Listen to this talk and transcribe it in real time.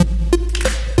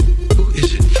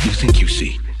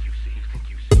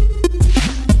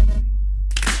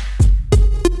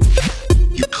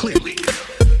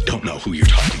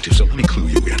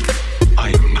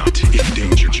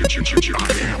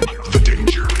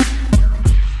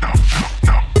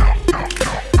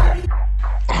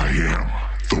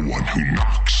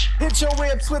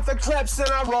with the clips and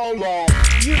I roll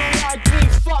off. You don't like me,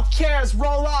 fuck cares,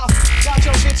 roll off. Got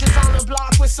your bitches on the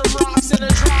block with some rocks in a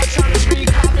drop, trying to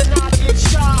recop and not get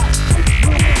shot.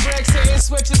 Moving bricks, hitting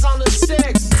switches on the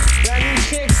six. Brand new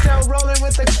kick, still rolling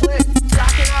with the click.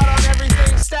 Blacking out on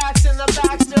everything, stacks in the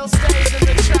back, still stays in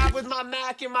the trap with my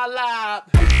Mac in my lap.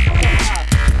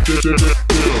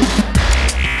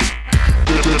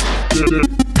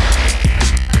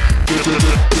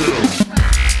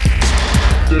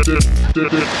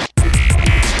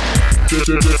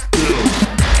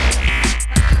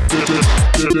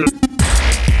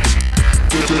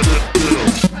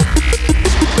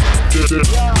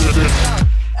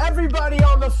 Everybody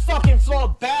on the fucking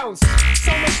floor bounce.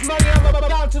 So much money I'm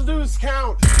about to lose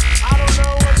count. I don't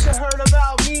know what you heard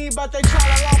about me, but they try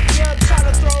to lock me up, try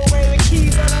to throw away the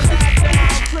keys, and I'm back now.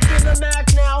 Flipping the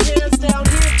Mac now, hands down,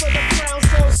 here for the crown,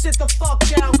 so sit the fuck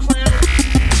down, clown.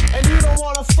 And you don't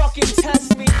wanna fucking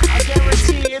test me, I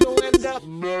guarantee it'll end up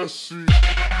messy.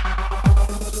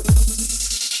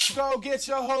 Go get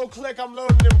your whole clique, I'm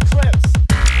loading them clips.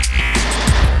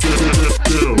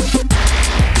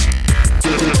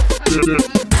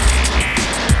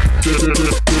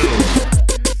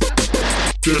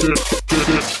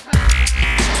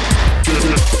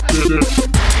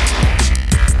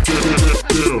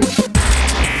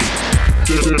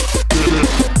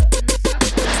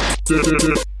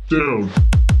 Down.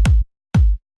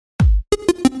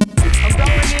 I'm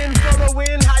going in for the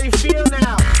win, how you feel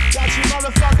now? Got you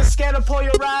motherfuckers scared to pull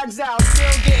your rags out.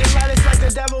 Still getting lettuce like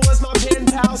the devil was my pen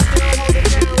pal. Still hold it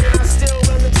down and I still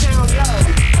run the town, yo.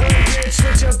 Hood bitch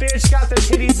with your bitch, got the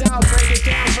titties out. Break it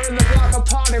down, burn the block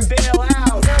apart and bail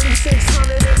out.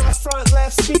 3600 in my front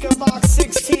left speaker box,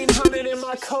 1600 in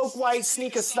my coke white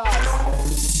sneaker stocks.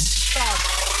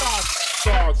 Stocks.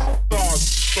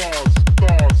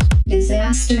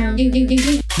 Disaster.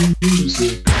 Music.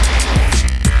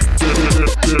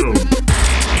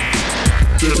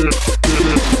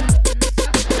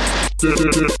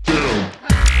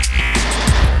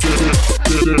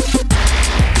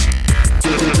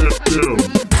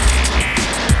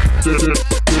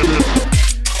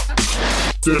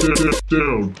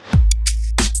 Down.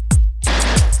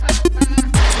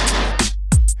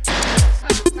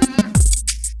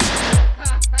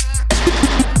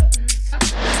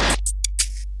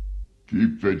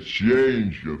 Keep the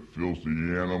change, you filthy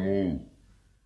animal.